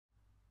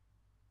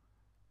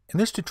In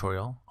this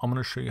tutorial, I'm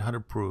going to show you how to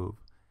prove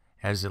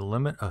as the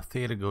limit of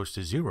theta goes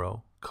to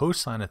 0,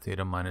 cosine of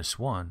theta minus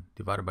 1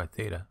 divided by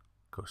theta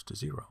goes to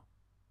 0.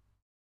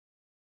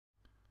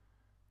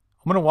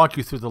 I'm going to walk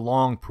you through the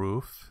long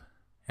proof,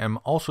 and I'm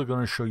also going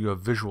to show you a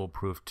visual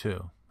proof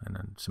too, and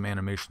then some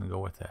animation to go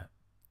with that.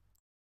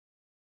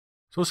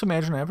 So let's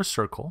imagine I have a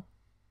circle,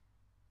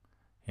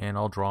 and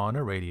I'll draw in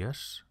a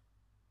radius.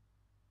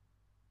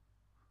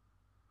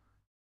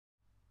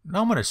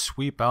 Now I'm going to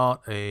sweep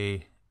out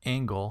an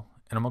angle,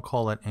 and I'm going to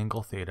call that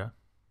angle theta.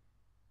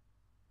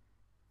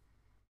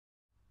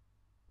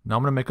 Now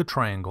I'm going to make a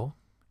triangle,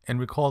 and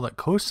recall that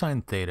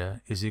cosine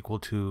theta is equal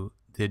to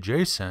the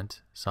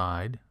adjacent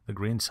side, the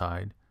green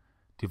side,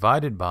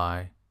 divided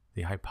by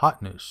the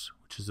hypotenuse,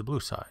 which is the blue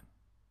side.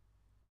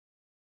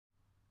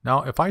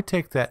 Now if I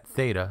take that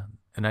theta,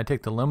 and I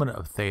take the limit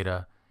of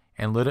theta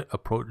and let it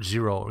approach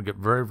 0 or get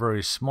very,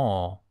 very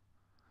small,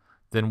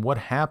 then what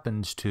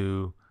happens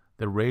to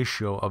the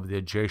ratio of the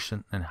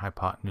adjacent and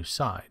hypotenuse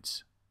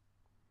sides?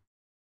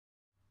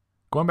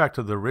 Going back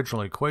to the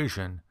original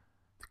equation,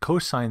 the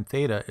cosine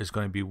theta is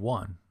going to be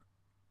 1.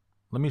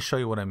 Let me show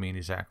you what I mean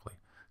exactly.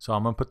 So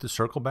I'm going to put the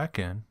circle back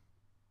in, and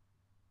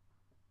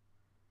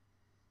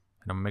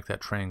I'm going to make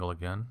that triangle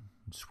again,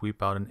 and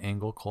sweep out an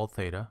angle called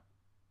theta.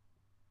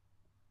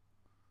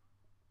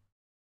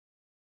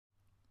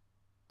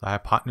 The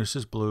hypotenuse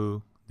is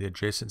blue, the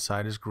adjacent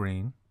side is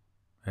green,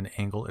 and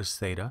the angle is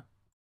theta.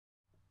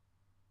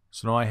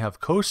 So now I have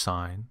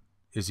cosine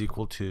is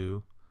equal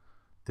to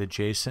the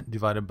adjacent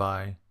divided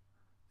by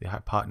the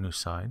hypotenuse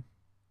side.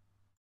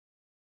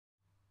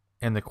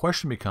 And the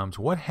question becomes,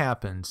 what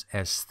happens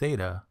as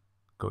theta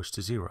goes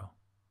to 0?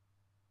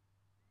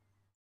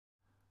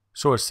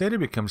 So as theta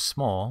becomes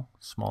small,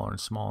 smaller and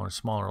smaller and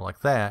smaller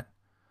like that,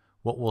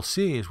 what we'll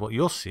see is, what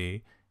you'll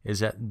see is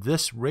that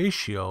this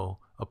ratio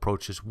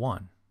approaches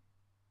 1.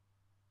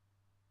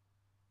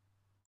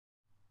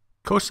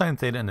 Cosine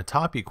theta in the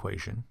top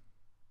equation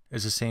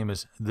is the same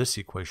as this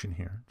equation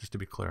here, just to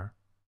be clear.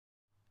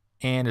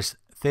 And as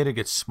theta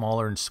gets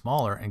smaller and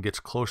smaller and gets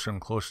closer and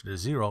closer to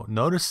 0,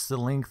 notice the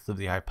length of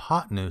the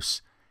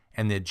hypotenuse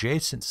and the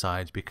adjacent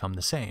sides become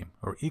the same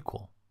or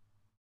equal.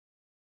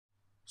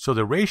 So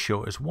the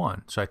ratio is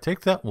 1. So I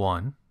take that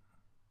 1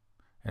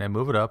 and I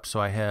move it up, so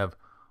I have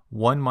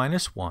 1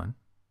 minus 1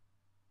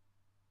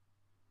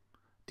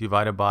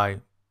 divided by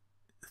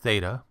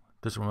theta.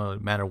 Doesn't really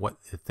matter what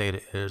the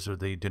theta is, or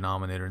the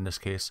denominator in this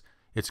case.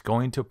 It's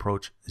going to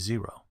approach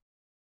 0.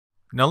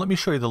 Now let me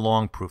show you the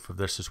long proof of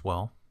this as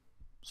well.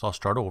 So I'll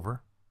start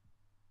over.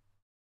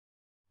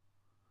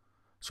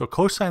 So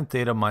cosine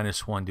theta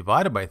minus 1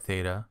 divided by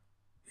theta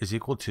is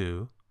equal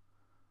to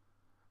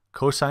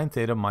cosine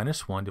theta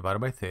minus 1 divided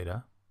by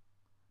theta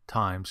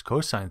times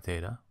cosine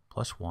theta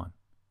plus 1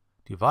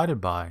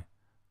 divided by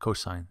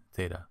cosine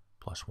theta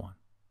plus 1.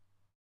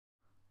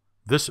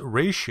 This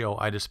ratio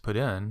I just put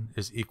in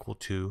is equal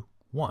to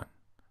 1.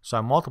 So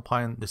I'm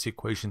multiplying this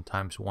equation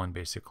times 1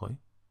 basically.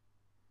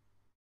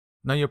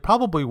 Now you're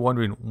probably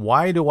wondering,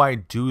 why do I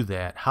do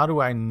that? How do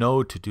I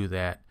know to do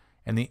that?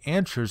 And the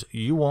answer is,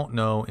 you won't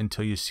know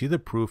until you see the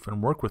proof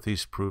and work with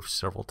these proofs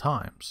several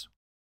times.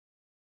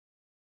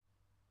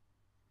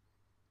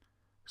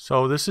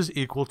 So this is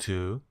equal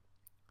to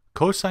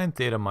cosine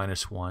theta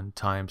minus 1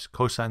 times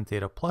cosine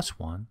theta plus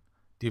 1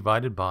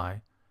 divided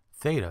by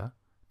theta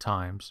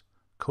times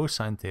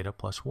cosine theta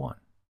plus 1.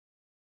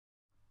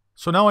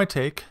 So now I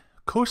take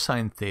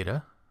cosine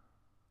theta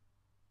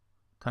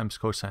times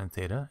cosine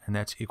theta, and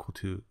that's equal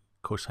to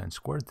cosine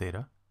squared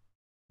theta.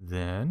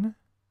 Then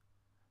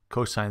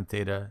cosine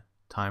theta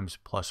times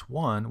plus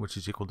 1, which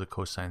is equal to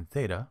cosine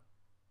theta.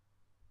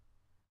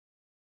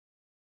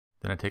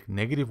 Then I take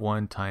negative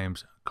 1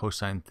 times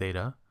cosine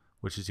theta,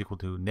 which is equal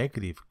to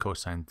negative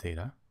cosine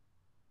theta.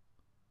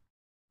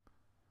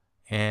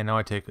 And now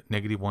I take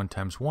negative 1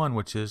 times 1,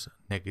 which is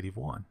negative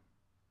 1.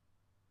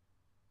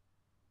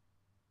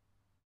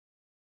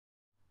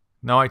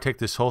 Now I take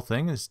this whole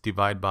thing and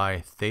divide by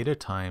theta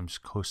times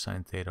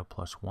cosine theta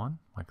plus 1,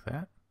 like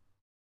that.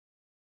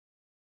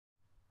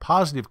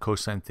 Positive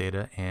cosine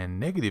theta and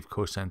negative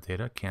cosine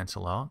theta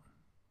cancel out.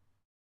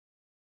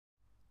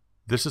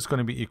 This is going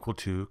to be equal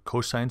to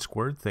cosine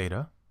squared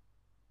theta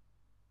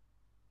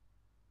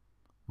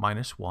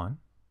minus 1.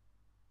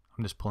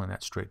 I'm just pulling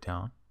that straight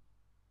down.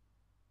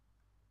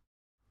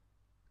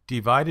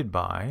 Divided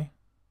by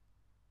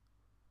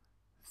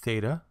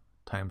theta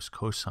times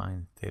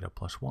cosine theta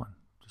plus 1.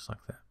 Just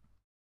like that.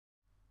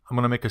 I'm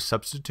going to make a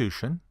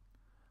substitution.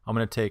 I'm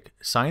going to take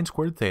sine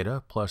squared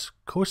theta plus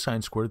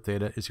cosine squared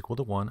theta is equal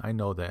to 1. I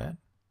know that.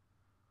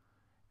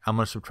 I'm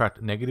going to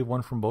subtract negative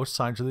 1 from both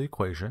sides of the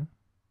equation.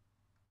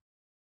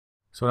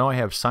 So now I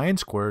have sine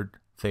squared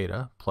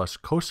theta plus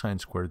cosine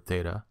squared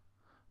theta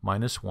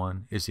minus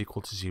 1 is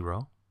equal to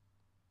 0.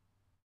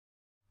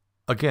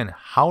 Again,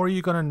 how are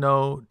you going to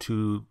know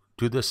to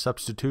do this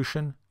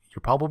substitution?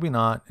 You're probably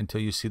not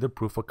until you see the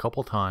proof a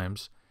couple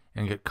times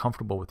and get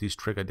comfortable with these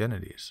trig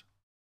identities.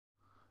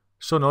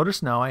 So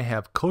notice now I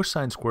have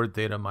cosine squared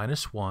theta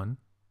minus 1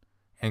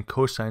 and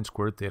cosine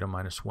squared theta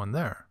minus 1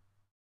 there.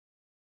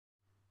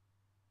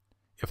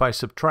 If I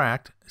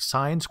subtract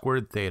sine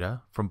squared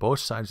theta from both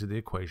sides of the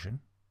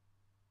equation,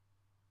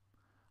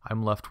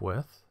 I'm left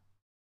with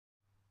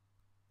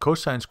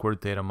cosine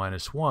squared theta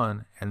minus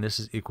 1, and this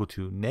is equal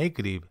to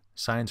negative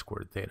sine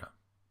squared theta.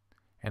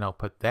 And I'll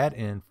put that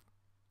in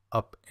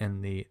up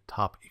in the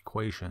top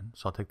equation.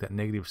 So I'll take that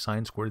negative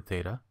sine squared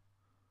theta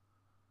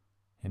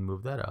and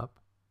move that up.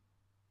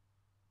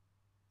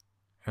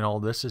 And all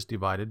this is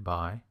divided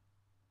by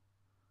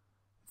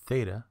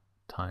theta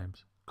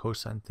times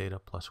cosine theta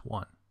plus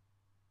 1.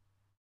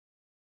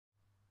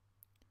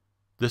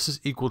 This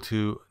is equal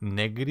to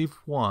negative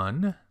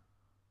 1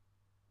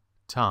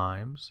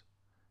 times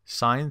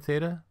sine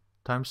theta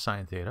times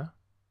sine theta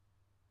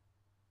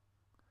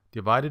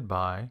divided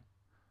by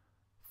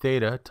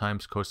theta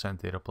times cosine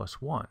theta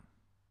plus 1.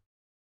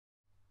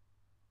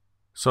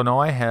 So now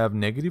I have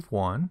negative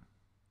 1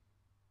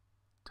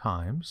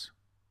 times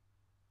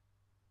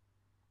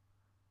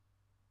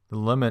the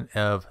limit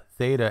of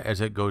theta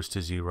as it goes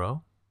to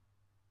 0.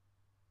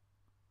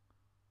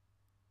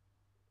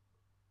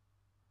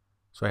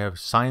 So I have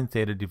sine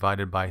theta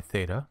divided by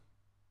theta.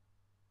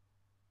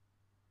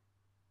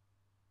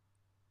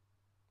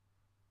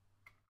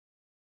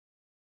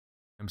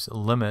 Times the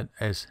limit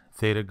as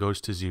theta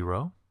goes to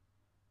 0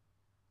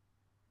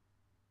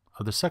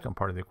 of the second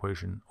part of the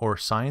equation, or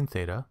sine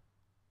theta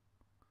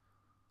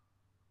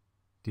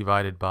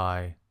divided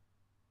by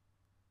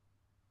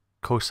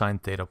cosine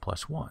theta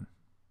plus 1.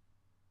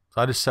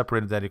 So I just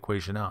separated that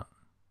equation out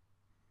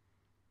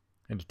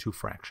into two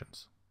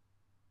fractions.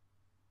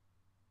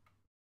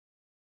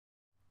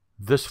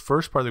 This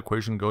first part of the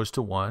equation goes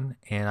to 1,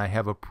 and I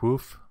have a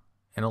proof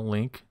and a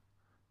link,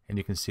 and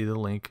you can see the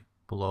link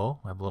below.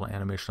 I have a little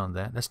animation on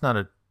that. That's not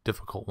a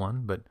difficult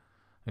one, but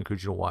I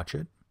encourage you to watch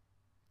it.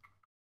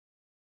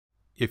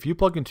 If you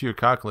plug into your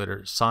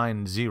calculator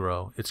sine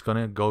 0, it's going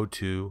to go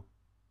to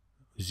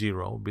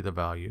 0, be the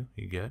value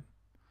you get.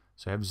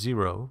 So I have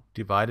 0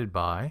 divided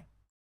by,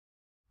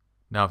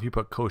 now if you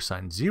put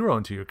cosine 0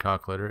 into your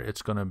calculator,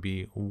 it's going to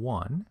be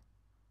 1.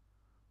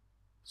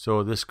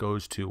 So this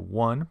goes to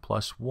 1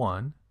 plus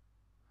 1,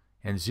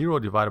 and 0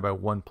 divided by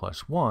 1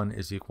 plus 1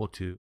 is equal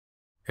to,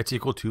 it's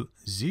equal to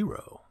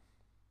 0.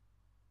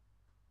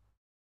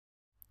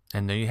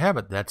 And there you have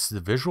it. That's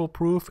the visual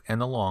proof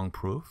and the long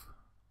proof.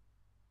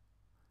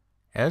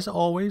 As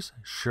always,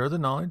 share the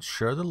knowledge,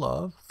 share the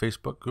love,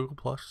 Facebook,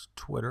 Google+,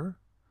 Twitter.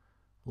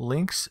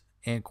 Links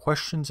and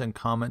questions and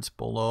comments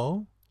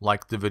below.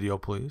 Like the video,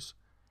 please.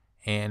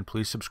 And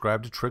please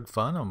subscribe to Trig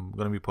Fun. I'm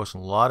going to be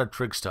posting a lot of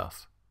trig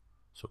stuff.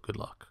 So good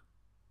luck.